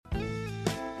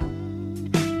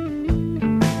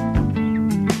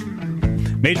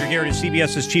Major Garrett is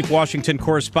CBS's chief Washington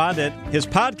correspondent. His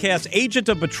podcast, Agent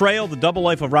of Betrayal, The Double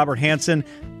Life of Robert Hanssen,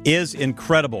 is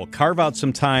incredible. Carve out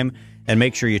some time and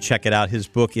make sure you check it out. His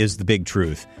book is The Big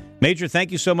Truth. Major,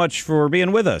 thank you so much for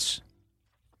being with us.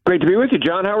 Great to be with you,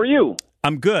 John. How are you?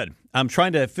 I'm good. I'm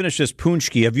trying to finish this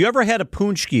punchki. Have you ever had a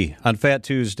punchki on Fat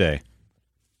Tuesday?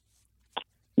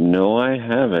 No, I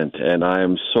haven't, and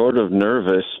I'm sort of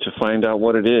nervous to find out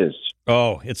what it is.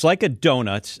 Oh, it's like a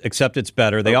donut, except it's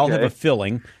better. They all have a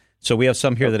filling. So we have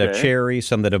some here that have cherry,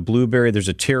 some that have blueberry. There's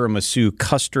a tiramisu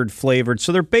custard flavored.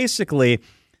 So they're basically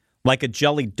like a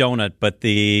jelly donut, but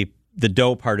the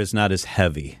dough part is not as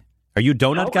heavy. Are you a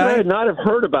donut guy? How could I not have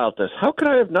heard about this? How could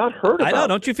I have not heard about it? I know.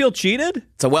 Don't you feel cheated?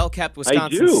 It's a well-kept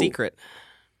Wisconsin secret.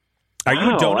 Are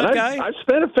you a donut guy? I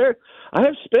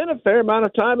have spent a fair amount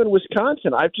of time in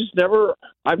Wisconsin. I've never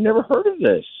heard of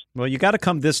this. Well, you got to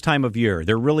come this time of year.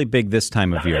 They're really big this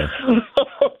time of year.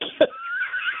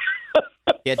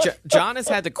 Yeah, John has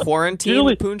had to quarantine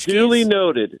the punchkis. Duly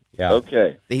noted. Yeah.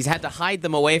 Okay. He's had to hide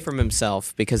them away from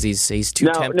himself because he's too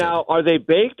tempted. Now, are they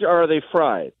baked or are they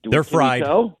fried? They're fried.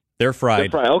 They're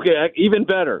fried. Okay, even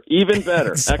better.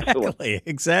 Excellent.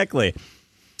 Exactly.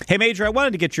 Hey, Major, I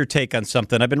wanted to get your take on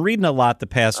something. I've been reading a lot the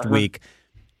past week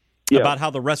about how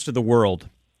the rest of the world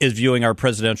is viewing our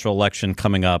presidential election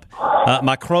coming up.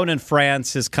 Macron in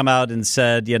France has come out and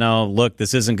said, look,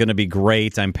 this isn't going to be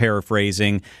great. I'm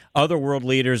paraphrasing. Other world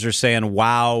leaders are saying,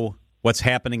 wow, what's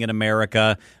happening in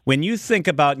America. When you think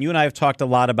about, you and I have talked a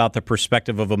lot about the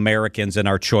perspective of Americans and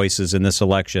our choices in this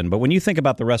election, but when you think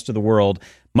about the rest of the world,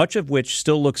 much of which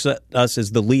still looks at us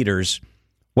as the leaders,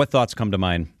 what thoughts come to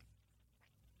mind?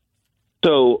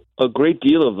 So a great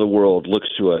deal of the world looks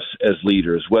to us as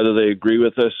leaders, whether they agree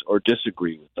with us or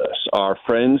disagree with us. Our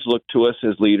friends look to us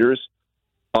as leaders.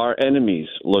 Our enemies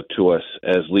look to us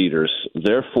as leaders.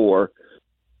 Therefore,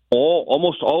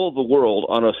 almost all of the world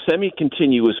on a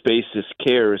semi-continuous basis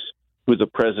cares who the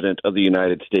president of the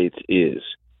United States is.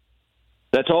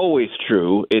 That's always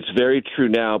true. It's very true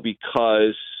now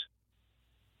because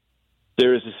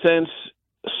there is a sense,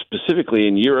 specifically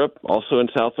in Europe, also in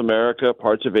South America,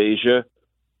 parts of Asia,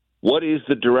 what is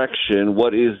the direction,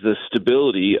 what is the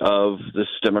stability of this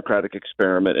democratic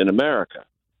experiment in America?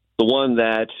 The one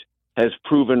that has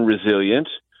proven resilient,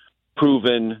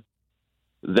 proven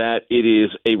that it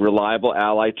is a reliable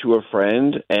ally to a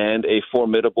friend and a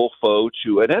formidable foe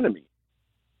to an enemy.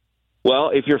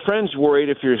 Well, if your friend's worried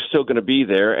if you're still going to be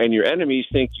there and your enemies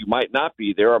think you might not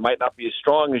be there or might not be as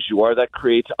strong as you are, that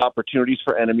creates opportunities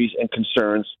for enemies and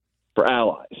concerns for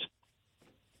allies.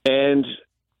 And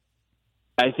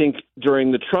I think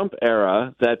during the Trump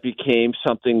era, that became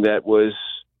something that was,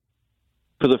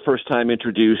 for the first time,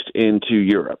 introduced into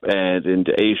Europe and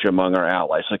into Asia among our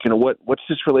allies. Like, what's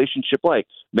this relationship like?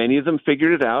 Many of them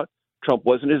figured it out. Trump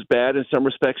wasn't as bad in some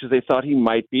respects as they thought he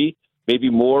might be,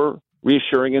 maybe more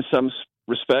reassuring in some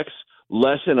respects,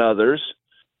 less in others.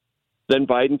 Then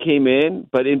Biden came in,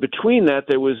 but in between that,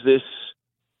 there was this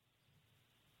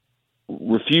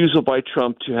refusal by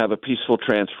Trump to have a peaceful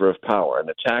transfer of power, an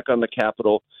attack on the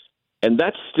Capitol, and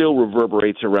that still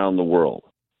reverberates around the world.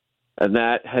 And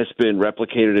that has been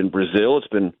replicated in Brazil. It's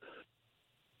been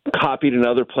copied in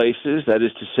other places. That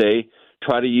is to say,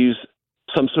 try to use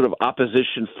some sort of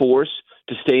opposition force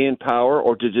to stay in power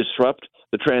or to disrupt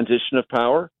the transition of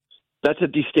power. That's a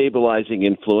destabilizing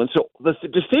influence. So the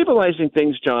destabilizing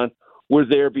things, John, were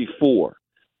there before.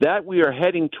 That we are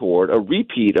heading toward a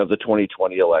repeat of the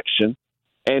 2020 election,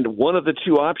 and one of the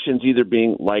two options either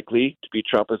being likely to be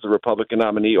Trump as the Republican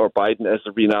nominee or Biden as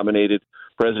the renominated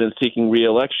president seeking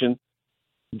re-election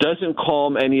doesn't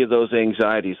calm any of those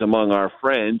anxieties among our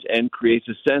friends and creates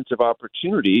a sense of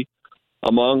opportunity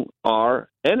among our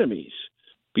enemies.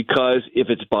 Because if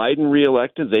it's Biden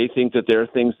re-elected, they think that there are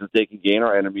things that they can gain.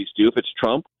 Our enemies do. If it's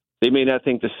Trump, they may not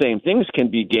think the same things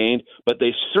can be gained, but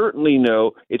they certainly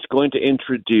know it's going to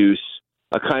introduce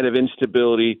a kind of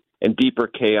instability and deeper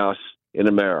chaos in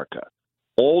America.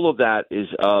 All of that is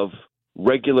of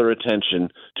regular attention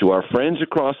to our friends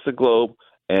across the globe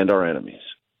and our enemies.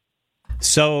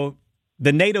 So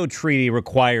the NATO treaty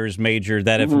requires, Major,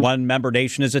 that if one member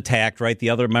nation is attacked, right, the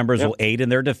other members will aid in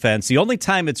their defense. The only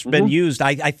time it's been used,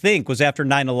 I think, was after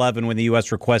 9/11 when the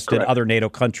U.S. requested other NATO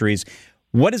countries.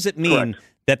 What does it mean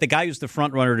that the guy who's the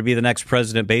front runner to be the next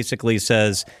president basically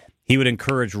says he would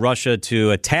encourage Russia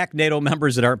to attack NATO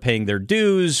members that aren't paying their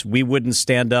dues, we wouldn't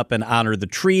stand up and honor the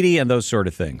treaty, and those sort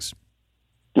of things?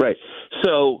 Right.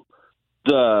 So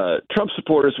the Trump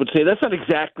supporters would say that's not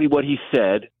exactly what he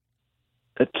said.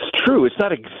 That's true. It's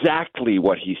not exactly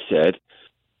what he said.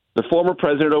 The former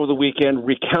president over the weekend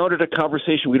recounted a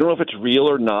conversation. We don't know if it's real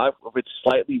or not, if it's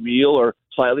slightly real or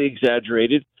slightly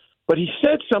exaggerated, but he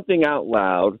said something out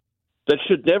loud that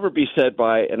should never be said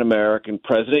by an American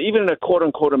president, even a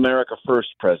quote-unquote America First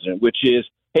president, which is,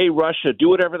 hey, Russia, do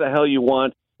whatever the hell you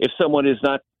want if someone is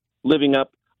not living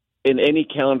up in any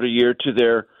calendar year to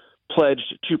their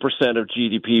pledged 2% of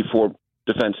GDP for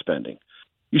defense spending.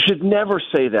 You should never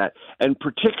say that, and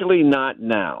particularly not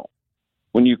now,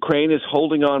 when Ukraine is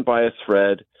holding on by a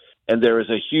thread, and there is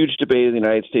a huge debate in the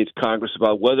United States Congress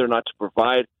about whether or not to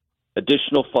provide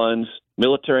additional funds,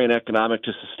 military and economic,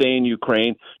 to sustain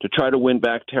Ukraine, to try to win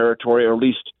back territory, or at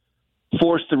least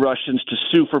force the Russians to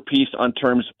sue for peace on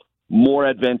terms more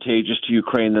advantageous to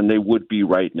Ukraine than they would be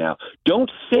right now.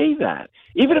 Don't say that.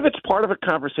 Even if it's part of a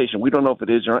conversation, we don't know if it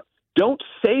is or not. Don't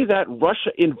say that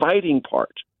Russia inviting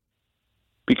part,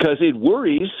 because it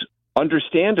worries,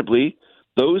 understandably,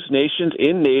 those nations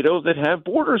in NATO that have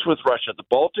borders with Russia, the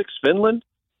Baltics, Finland,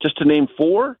 just to name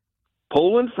 4,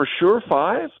 Poland for sure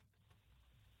 5.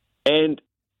 And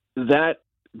that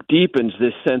deepens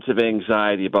this sense of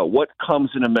anxiety about what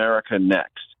comes in America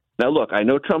next. Now, look, I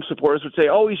know Trump supporters would say,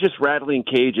 oh, he's just rattling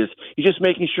cages. He's just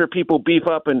making sure people beef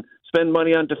up and spend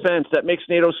money on defense. That makes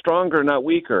NATO stronger, not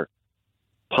weaker.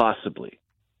 Possibly.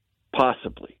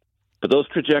 But those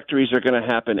trajectories are going to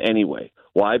happen anyway.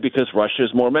 Why? Because Russia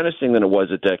is more menacing than it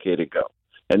was a decade ago.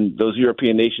 And those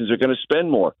European nations are going to spend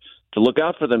more to look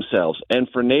out for themselves and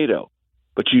for NATO.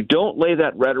 But you don't lay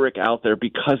that rhetoric out there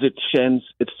because it sends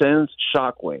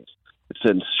shockwaves. It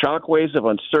sends shockwaves of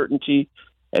uncertainty,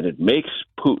 and it makes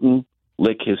Putin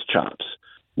lick his chops.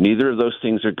 Neither of those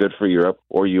things are good for Europe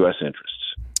or U.S. interests.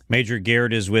 Major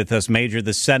Garrett is with us. Major,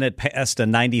 the Senate passed a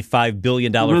 $95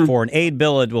 billion foreign aid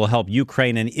bill. It will help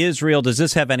Ukraine and Israel. Does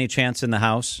this have any chance in the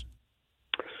House?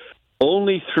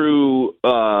 Only through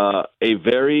a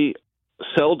very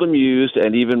seldom used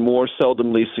and even more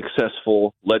seldomly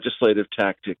successful legislative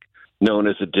tactic known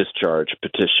as a discharge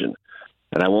petition.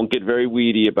 And I won't get very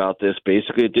weedy about this.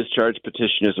 Basically, a discharge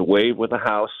petition is a way with the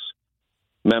House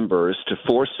members to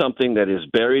force something that is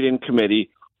buried in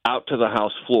committee out to the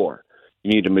House floor.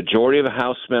 You need a majority of the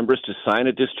House members to sign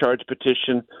a discharge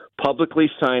petition, publicly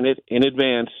sign it in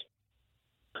advance.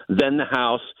 Then the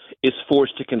House is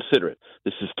forced to consider it.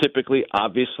 This is typically,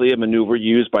 obviously, a maneuver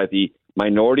used by the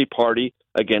minority party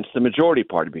against the majority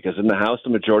party, because in the House,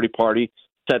 the majority party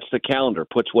sets the calendar,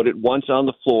 puts what it wants on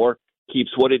the floor,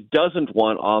 keeps what it doesn't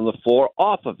want on the floor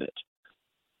off of it.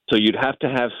 So you'd have to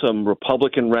have some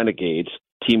Republican renegades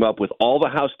team up with all the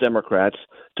House Democrats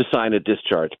to sign a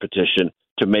discharge petition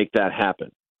to make that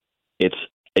happen. It's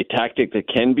a tactic that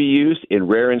can be used, in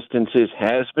rare instances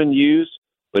has been used,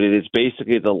 but it is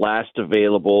basically the last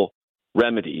available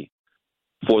remedy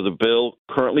for the bill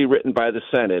currently written by the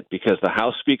Senate, because the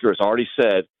House Speaker has already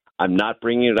said, I'm not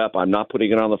bringing it up, I'm not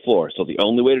putting it on the floor. So the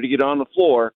only way to get it on the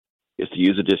floor is to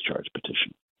use a discharge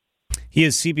petition. He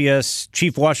is CBS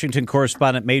Chief Washington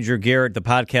Correspondent Major Garrett. The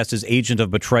podcast is Agent of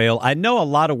Betrayal. I know a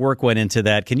lot of work went into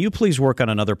that. Can you please work on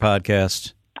another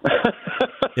podcast?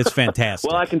 It's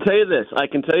fantastic. Well, I can tell you this.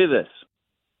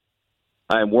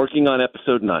 I am working on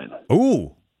episode 9.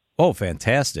 Ooh. Oh,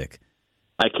 fantastic.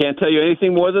 I can't tell you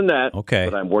anything more than that. Okay.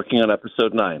 But I'm working on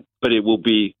episode 9. But it will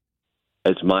be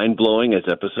as mind-blowing as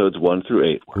episodes 1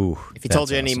 through 8 were. Ooh, if he told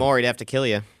you any more, he'd have to kill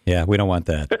you. Yeah, we don't want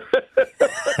that.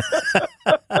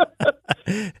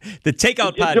 The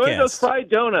Takeout Podcast. Enjoy those fried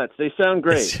donuts. They sound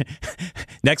great.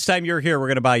 Next time you're here, we're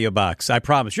going to buy you a box. I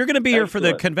promise. You're going to be here for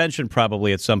the convention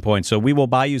probably at some point, so we will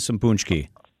buy you some punchki.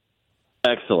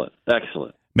 Excellent.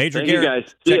 Major Thank Garrett, you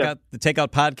guys. check out the Takeout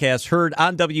Podcast, heard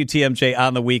on WTMJ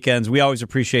on the weekends. We always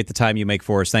appreciate the time you make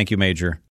for us. Thank you, Major.